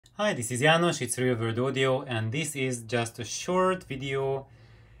Hi, this is János, it's Real World Audio, and this is just a short video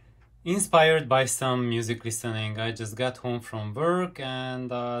inspired by some music listening. I just got home from work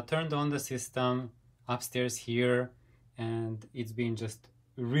and turned on the system upstairs here, and it's been just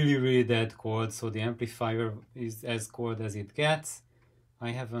really dead cold, so the amplifier is as cold as it gets.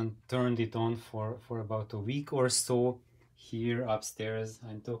 I haven't turned it on for about a week or so here upstairs.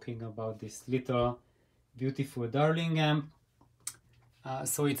 I'm talking about this little beautiful darling amp.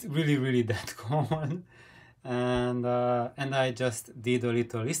 So it's really that common, and I just did a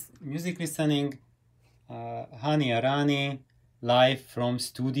little music listening, Hani Arani live from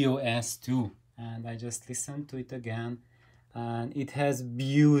Studio S2, and I just listened to it again, and it has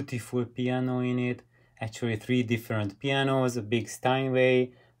beautiful piano in it, actually 3 different pianos, a big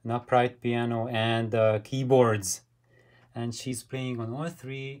Steinway, an upright piano, and keyboards, and she's playing on all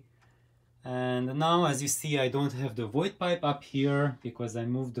 3. And now, as you see, I don't have the void pipe up here because I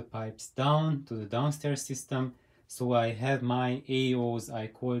moved the pipes down to the downstairs system. So I have my AOs, I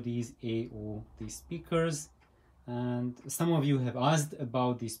call these AO, these speakers. And some of you have asked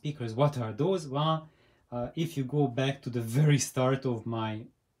about these speakers. What are those? Well, if you go back to the very start of my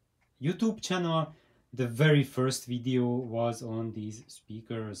YouTube channel, the very first video was on these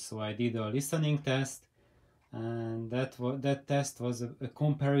speakers. So I did a listening test. And that test was a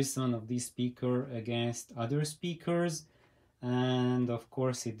comparison of this speaker against other speakers, and of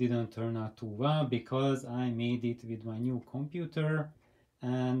course it didn't turn out too well because I made it with my new computer,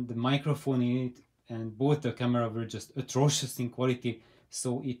 and the microphone in it and both the camera were just atrocious in quality,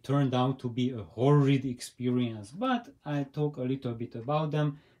 so it turned out to be a horrid experience. But I talk a little bit about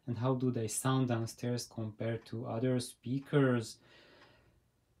them and how do they sound downstairs compared to other speakers.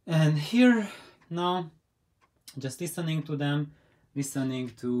 And here now, just listening to them, listening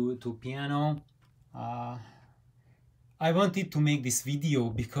to piano. I wanted to make this video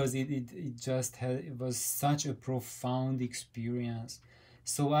because it was such a profound experience.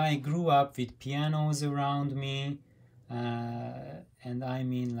 So I grew up with pianos around me, and I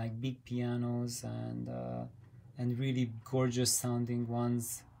mean like big pianos and really gorgeous sounding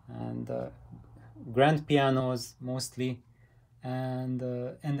ones, and grand pianos mostly.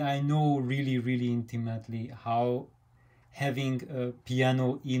 And I know really intimately how having a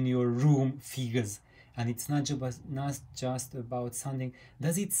piano in your room feels, and it's not just about sounding.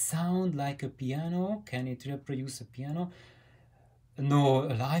 Does it sound like a piano? Can it reproduce a piano? No,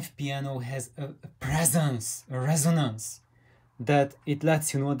 a live piano has a presence, a resonance, that it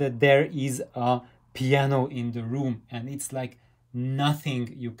lets you know that there is a piano in the room, and it's like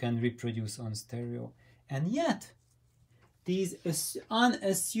nothing you can reproduce on stereo. And yet these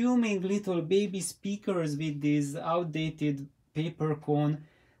unassuming little baby speakers with these outdated paper cone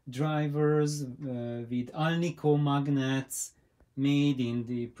drivers with Alnico magnets made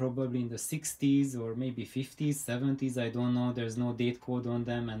in probably in the 60s or maybe 50s, 70s, I don't know, there's no date code on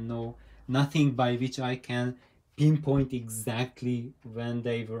them and nothing by which I can pinpoint exactly when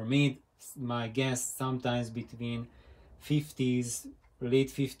they were made. My guess, sometimes between 50s, late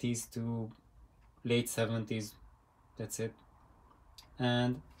 50s to late 70s. That's it.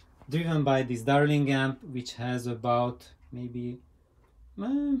 And driven by this darling amp, which has about maybe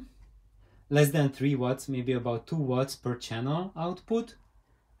less than 3 watts, maybe about 2 watts per channel output.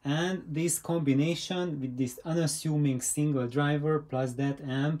 And this combination with this unassuming single driver plus that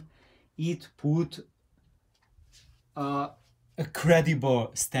amp, it put a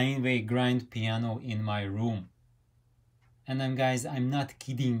credible Steinway grand piano in my room. And guys, I'm not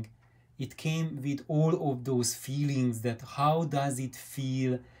kidding. It came with all of those feelings that how does it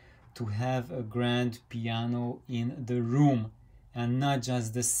feel to have a grand piano in the room and not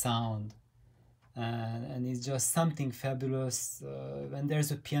just the sound. And it's just something fabulous. When there's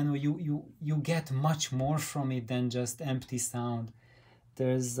a piano, you get much more from it than just empty sound.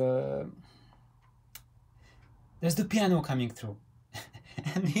 There's the piano coming through.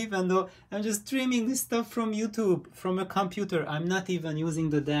 And even though I'm just streaming this stuff from YouTube, from a computer, I'm not even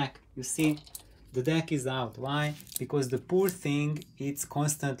using the DAC. You see, the DAC is out. Why? Because the poor thing, it's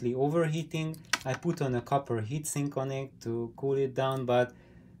constantly overheating. I put on a copper heatsink on it to cool it down, but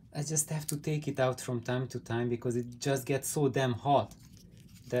I just have to take it out from time to time because it just gets so damn hot.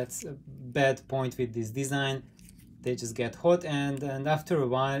 That's a bad point with this design. They just get hot, and after a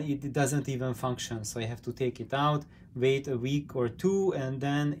while it doesn't even function, so I have to take it out, wait a week or 2, and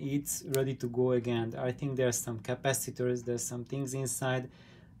then it's ready to go again. I think there's some capacitors, there's some things inside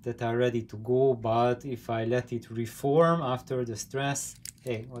that are ready to go, but if I let it reform after the stress,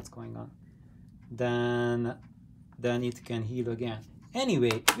 hey, what's going on, then it can heal again.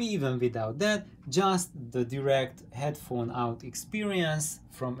 Anyway, even without that, just the direct headphone out experience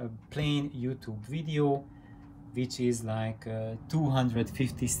from a plain YouTube video, which is like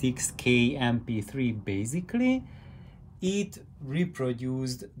 256K MP3 basically, it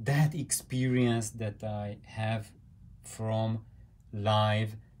reproduced that experience that I have from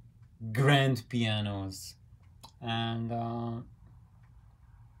live grand pianos. And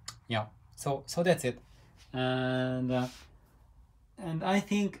yeah, so that's it. And I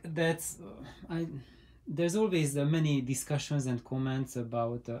think that's there's always many discussions and comments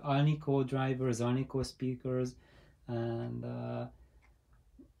about Alnico drivers, Alnico speakers, and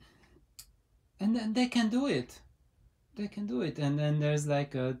they can do it. They can do it. And then there's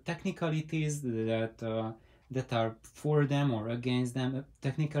like technicalities that that are for them or against them.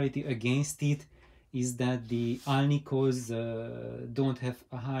 Technicality against it is that the Alnicos don't have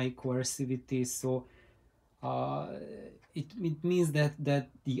a high coercivity, so it means that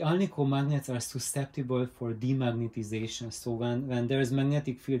the Alnico magnets are susceptible for demagnetization. So when there's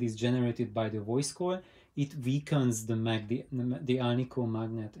magnetic field is generated by the voice coil, it weakens the Alnico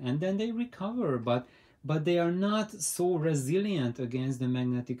magnet, and then they recover, but they are not so resilient against the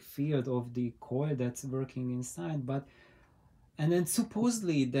magnetic field of the coil that's working inside. And then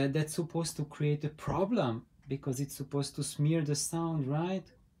supposedly that's supposed to create a problem because it's supposed to smear the sound, right?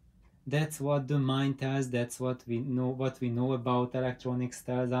 That's what the mind tells, that's what we know about electronics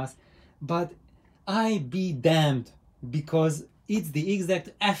tells us. But I be damned, because it's the exact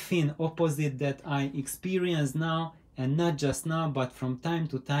effing opposite that I experience now, and not just now, but from time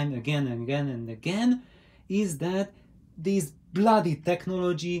to time, again and again and again, is that this bloody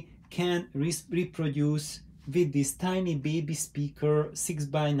technology can reproduce with this tiny baby speaker,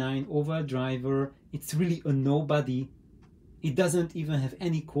 6x9 oval driver. It's really a nobody. It doesn't even have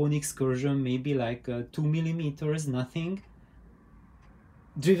any cone excursion, maybe like 2 millimeters, nothing.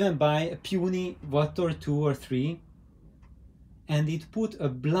 Driven by a puny watt or 2 or 3. And it put a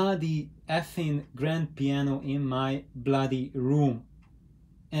bloody effing grand piano in my bloody room.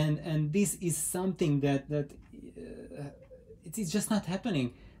 And this is something that it's just not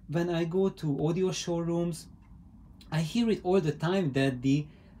happening. When I go to audio showrooms, I hear it all the time that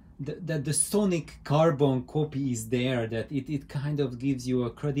the sonic carbon copy is there, that it kind of gives you a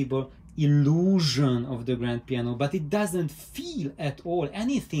credible illusion of the grand piano, but it doesn't feel at all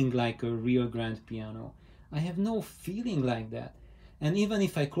anything like a real grand piano. I have no feeling like that. And even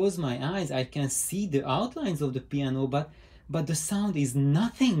if I close my eyes, I can see the outlines of the piano, but the sound is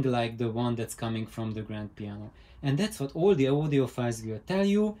nothing like the one that's coming from the grand piano. And that's what all the audiophiles will tell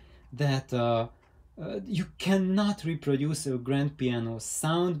you, that you cannot reproduce a grand piano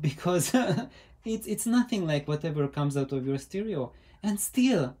sound because it's nothing like whatever comes out of your stereo. And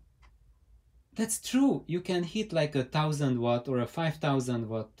still, that's true. You can hit like a 1000 watt or a 5000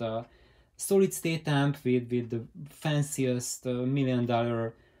 watt solid state amp with the fanciest $1 million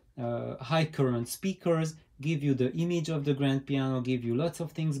high current speakers, give you the image of the grand piano, give you lots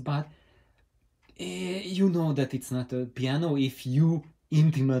of things, but you know that it's not a piano if you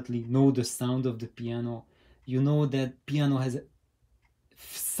intimately know the sound of the piano. You know that piano has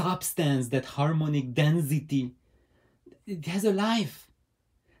substance, that harmonic density. It has a life.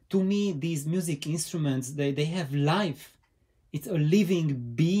 To me, these music instruments, they have life. It's a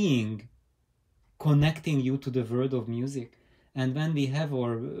living being connecting you to the world of music. And when we have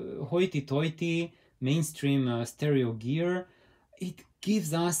our hoity-toity mainstream stereo gear, it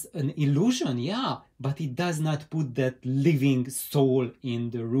gives us an illusion, yeah, but it does not put that living soul in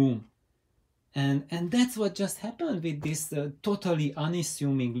the room. And that's what just happened with this totally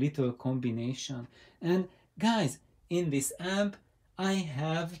unassuming little combination. And guys, in this amp, I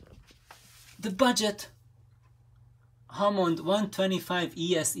have the budget Hammond 125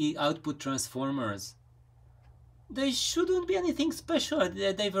 ESE output transformers. They shouldn't be anything special.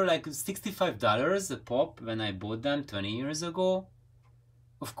 They were like $65 a pop when I bought them 20 years ago.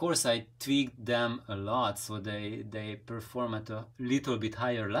 Of course, I tweaked them a lot so they perform at a little bit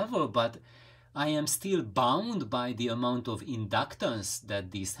higher level, but I am still bound by the amount of inductance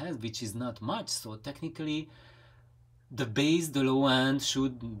that this has, which is not much. So technically, the bass, the low end,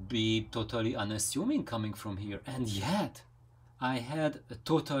 should be totally unassuming coming from here. And yet, I had a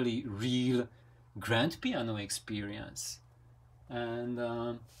totally real grand piano experience. And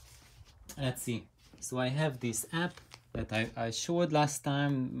let's see. So I have this app that I showed last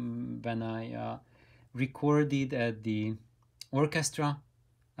time when I recorded at the orchestra.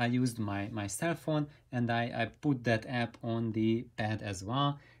 I used my cell phone, and I put that app on the pad as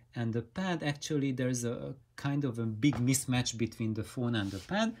well. And the pad, actually, there's a kind of a big mismatch between the phone and the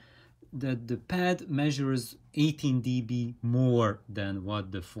pad. the pad measures 18 dB more than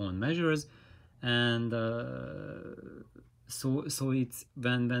what the phone measures, and so it's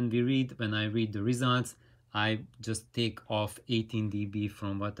when I read the results, I just take off 18 dB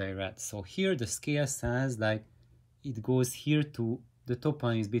from what I read. So here the scale says like it goes here to the top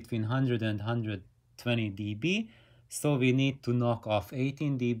one is between 100 and 120 dB. So we need to knock off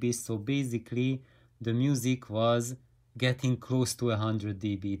 18 dB. So basically the music was getting close to 100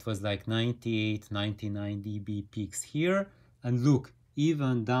 dB. It was like 98, 99 dB peaks here. And look,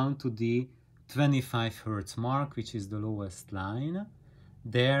 even down to the 25 Hertz mark, which is the lowest line,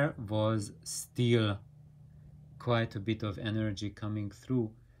 there was still quite a bit of energy coming through.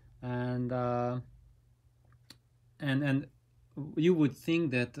 And you would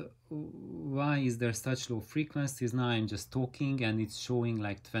think that why is there such low frequencies? Now I'm just talking and it's showing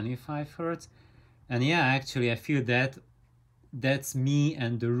like 25 Hertz. And yeah, actually I feel that that's me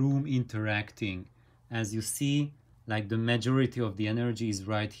and the room interacting. As you see, like the majority of the energy is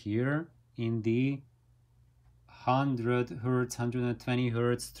right here in the 100 Hertz, 120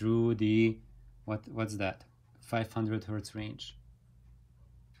 Hertz through the, what's that? 500 Hertz range.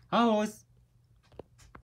 House!